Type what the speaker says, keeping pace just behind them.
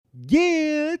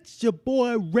Yeah, it's your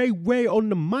boy Ray on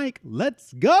the mic.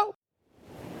 Let's go.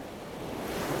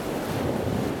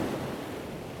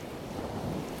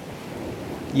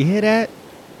 You hear that?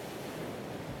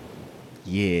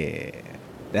 Yeah,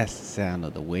 that's the sound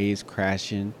of the waves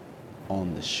crashing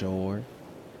on the shore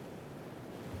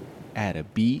at a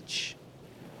beach.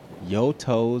 Your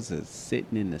toes are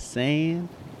sitting in the sand.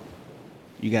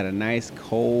 You got a nice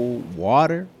cold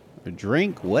water or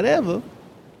drink, whatever,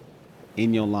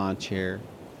 in your lawn chair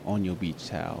on your beach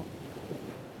towel.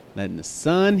 Letting the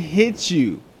sun hit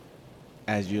you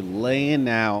as you're laying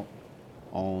out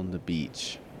on the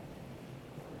beach.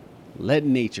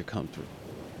 Letting nature come through.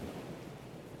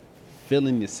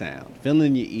 Feeling your sound,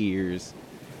 feeling your ears.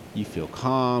 You feel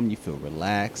calm, you feel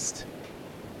relaxed.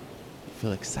 You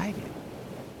feel excited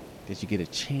that you get a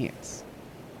chance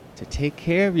to take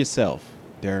care of yourself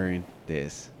during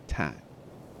this time.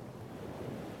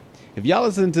 If y'all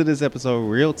listen to this episode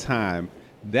real time,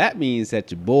 that means that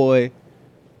your boy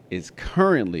is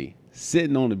currently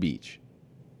sitting on the beach,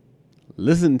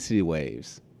 listening to the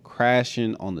waves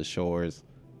crashing on the shores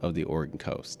of the Oregon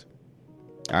coast.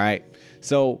 All right.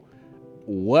 So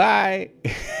why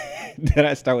did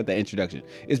I start with that introduction?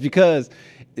 It's because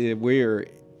we're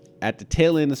at the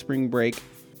tail end of spring break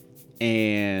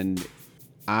and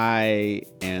I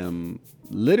am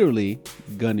literally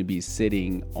going to be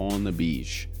sitting on the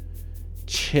beach,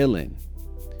 chilling.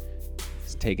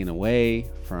 It's taken away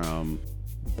from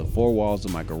the four walls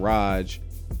of my garage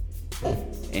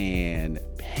and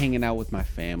hanging out with my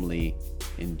family,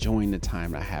 enjoying the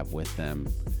time I have with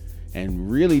them, and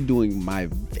really doing my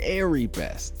very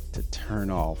best to turn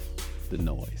off the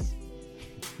noise.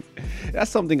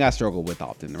 That's something I struggle with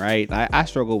often, right? I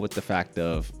struggle with the fact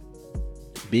of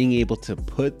being able to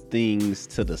put things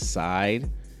to the side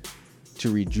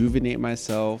to rejuvenate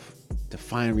myself, to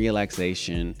find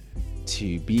relaxation,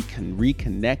 to be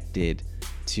reconnected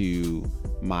to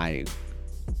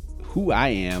who I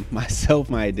am, myself,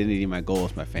 my identity, my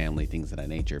goals, my family, things of that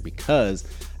nature, because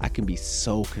I can be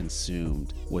so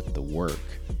consumed with the work,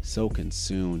 so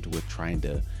consumed with trying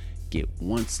to get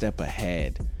one step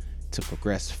ahead to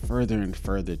progress further and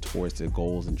further towards the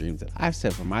goals and dreams that I've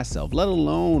set for myself, let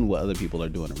alone what other people are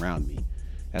doing around me,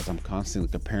 as I'm constantly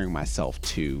comparing myself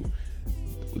to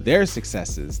their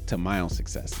successes to my own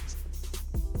successes.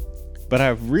 But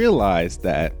I've realized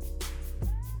that,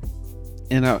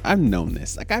 and I've known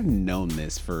this,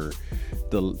 for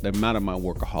the amount of my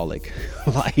workaholic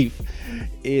life,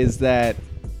 is that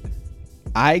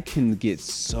I can get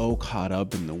so caught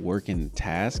up in the work and the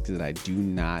task that I do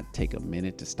not take a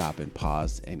minute to stop and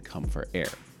pause and come for air.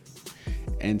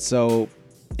 And so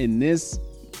in this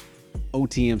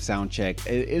OTM sound check,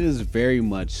 it is very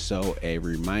much so a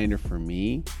reminder for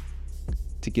me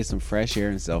to get some fresh air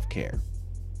and self-care.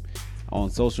 On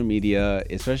social media,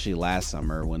 especially last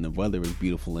summer when the weather was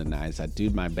beautiful and nice, I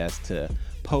did my best to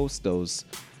post those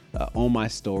on my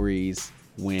stories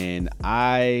when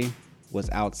I was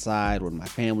outside, when my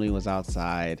family was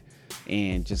outside,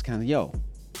 and just kind of,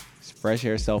 it's fresh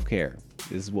air, self-care.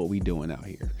 This is what we doing out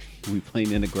here. We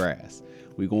playing in the grass.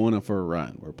 We going up for a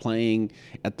run. We're playing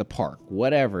at the park,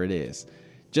 whatever it is,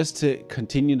 just to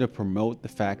continue to promote the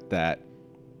fact that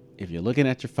if you're looking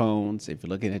at your phones, if you're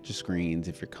looking at your screens,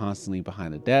 if you're constantly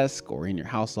behind a desk or in your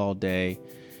house all day,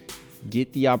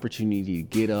 get the opportunity to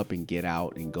get up and get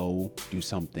out and go do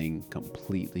something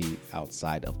completely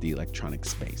outside of the electronic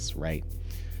space, right?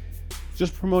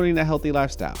 Just promoting a healthy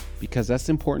lifestyle, because that's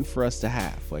important for us to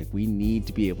have. Like, we need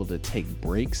to be able to take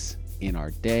breaks in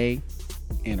our day,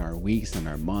 in our weeks, in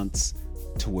our months,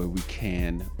 to where we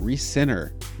can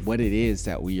recenter what it is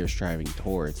that we are striving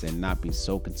towards and not be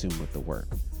so consumed with the work.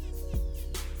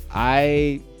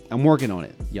 I'm working on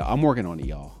it. I'm working on it,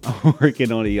 y'all.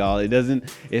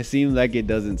 It seems like it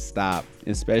doesn't stop,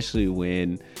 especially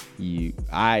when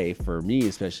I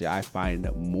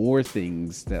find more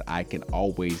things that I can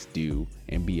always do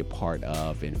and be a part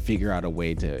of and figure out a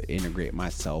way to integrate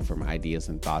myself or my ideas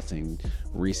and thoughts and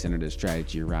recenter the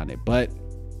strategy around it. But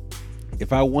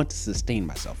if I want to sustain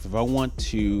myself, if I want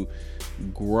to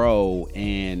grow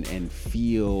and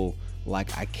feel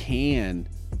like I can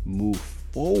move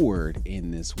forward in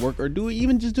this work or do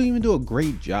a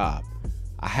great job,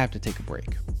 I have to take a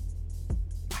break.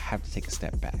 I have to take a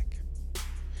step back.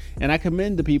 And I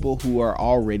commend the people who are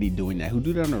already doing that, who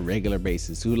do that on a regular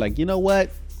basis, who are like, you know what?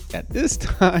 At this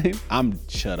time, I'm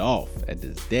shut off. At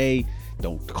this day,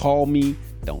 don't call me,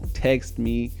 don't text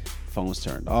me, phone's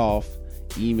turned off,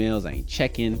 emails, I ain't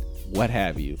checking, what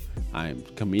have you. I'm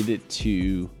committed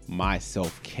to my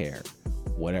self-care,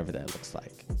 whatever that looks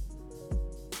like.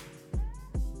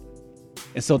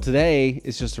 And so today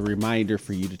is just a reminder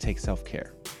for you to take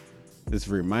self-care. It's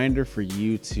a reminder for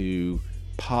you to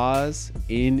pause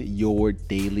in your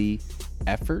daily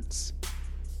efforts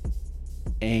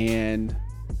and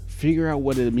figure out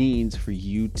what it means for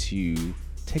you to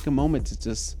take a moment to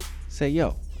just say,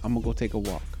 yo, I'm gonna go take a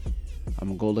walk. I'm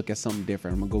gonna go look at something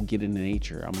different. I'm gonna go get into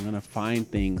nature. I'm gonna find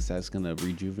things that's gonna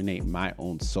rejuvenate my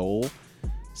own soul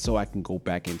so I can go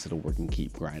back into the work and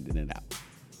keep grinding it out.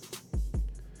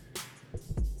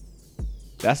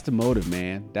 That's the motive,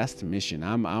 man. That's the mission.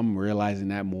 I'm realizing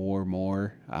that more and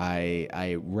more.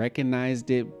 I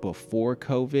recognized it before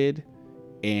COVID,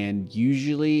 and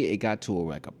usually it got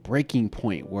to a breaking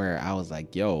point where I was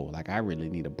like, yo, like I really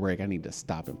need a break. I need to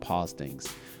stop and pause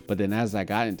things. But then as I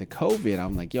got into COVID,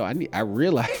 I'm like, yo, I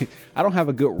realized I don't have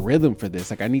a good rhythm for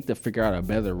this. Like I need to figure out a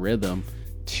better rhythm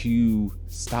to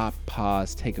stop,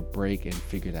 pause, take a break, and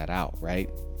figure that out,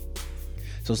 right?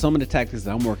 So some of the tactics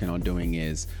that I'm working on doing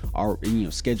is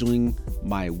scheduling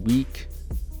my week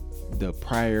the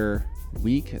prior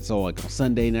week. So like on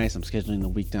Sunday nights, I'm scheduling the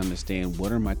week to understand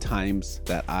what are my times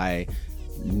that I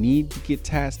need to get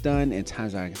tasks done and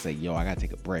times I can say, yo, I gotta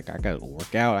take a break. I gotta go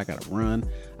work out. I gotta run.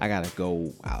 I gotta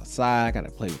go outside. I gotta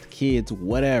play with the kids,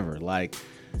 whatever. Like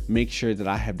make sure that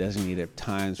I have designated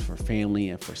times for family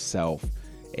and for self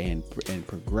and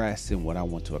progress in what I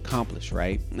want to accomplish,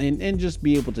 right? And just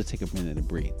be able to take a minute to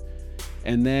breathe.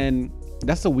 And then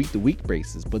that's a week-to-week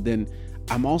basis. But then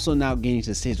I'm also now getting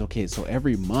to the stage, okay, so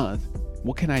every month,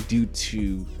 what can I do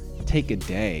to take a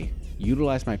day,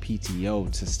 utilize my PTO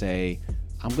to say,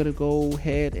 I'm gonna go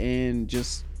ahead and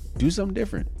just do something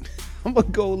different. I'm gonna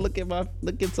go look at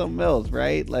something else,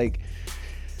 right? Like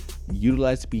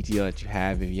utilize the PTO that you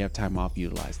have. If you have time off,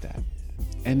 utilize that.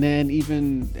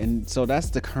 And so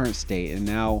that's the current state. And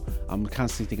now I'm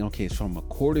constantly thinking, okay, from a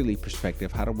quarterly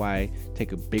perspective, how do I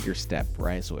take a bigger step,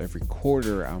 right? So every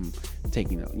quarter I'm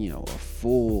taking, a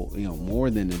full,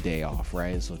 more than a day off,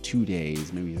 right? So 2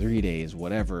 days, maybe 3 days,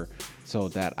 whatever, so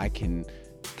that I can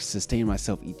sustain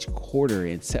myself each quarter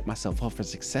and set myself up for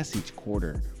success each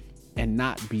quarter and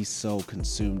not be so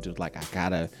consumed with like, I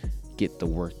gotta get the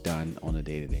work done on a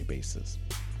day-to-day basis.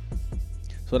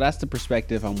 So that's the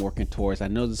perspective I'm working towards. I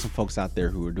know there's some folks out there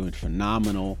who are doing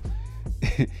phenomenal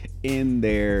in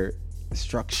their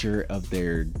structure of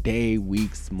their day,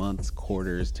 weeks, months,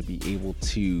 quarters to be able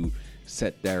to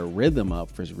set their rhythm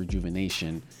up for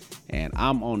rejuvenation. And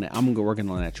I'm on it. I'm working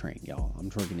on that train, y'all. I'm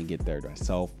trying to get there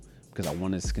myself because I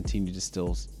want to continue to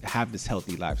still have this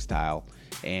healthy lifestyle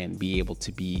and be able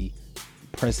to be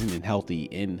present and healthy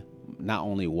in not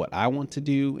only what I want to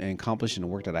do and accomplish in the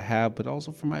work that I have, but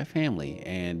also for my family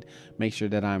and make sure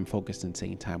that I'm focused and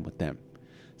taking time with them.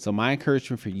 So my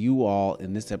encouragement for you all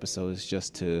in this episode is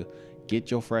just to get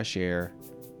your fresh air,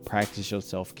 practice your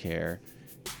self-care.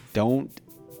 Don't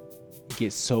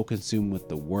get so consumed with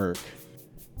the work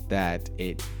that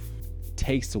it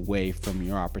takes away from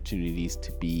your opportunities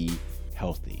to be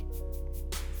healthy.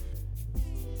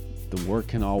 The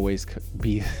work will always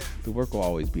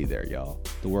be there, y'all.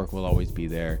 The work will always be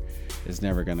there. It's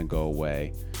never going to go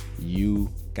away. You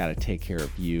got to take care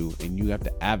of you and you have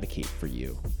to advocate for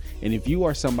you. And if you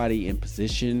are somebody in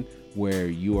position where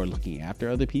you are looking after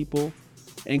other people,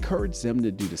 encourage them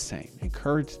to do the same.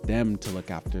 Encourage them to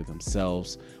look after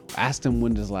themselves. Ask them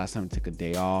when does the last time you took a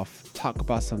day off. Talk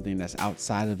about something that's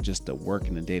outside of just the work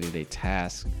and the day-to-day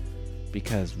task,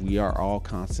 because we are all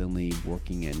constantly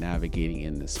working and navigating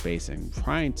in this space and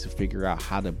trying to figure out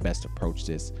how to best approach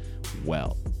this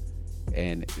well.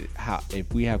 And how,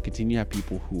 if we continue to have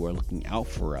people who are looking out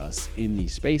for us in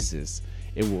these spaces,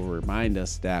 it will remind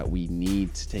us that we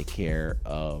need to take care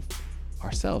of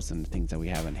ourselves and the things that we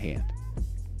have in hand.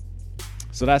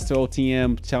 So that's the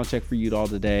OTM challenge check for you all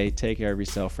today. Take care of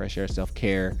yourself, fresh air,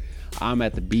 self-care. I'm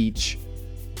at the beach.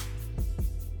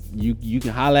 You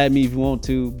can holler at me if you want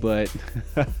to, but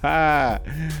I'll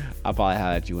probably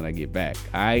holler at you when I get back.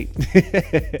 All right.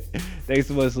 Thanks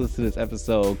so much for listening to this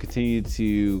episode. Continue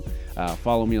to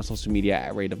follow me on social media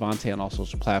at Ray Devontae on all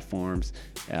social platforms.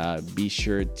 Be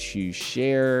sure to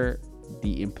share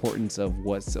the importance of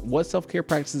what self-care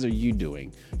practices are you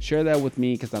doing. Share that with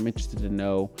me because I'm interested to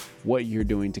know what you're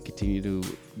doing to continue to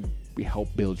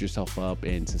help build yourself up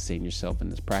and sustain yourself in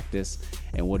this practice,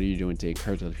 and what are you doing to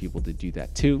encourage other people to do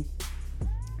that too.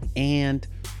 And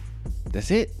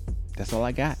that's it. That's all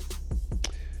I got.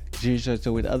 Continue to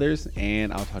share with others,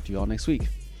 and I'll talk to you all next week.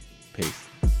 Peace.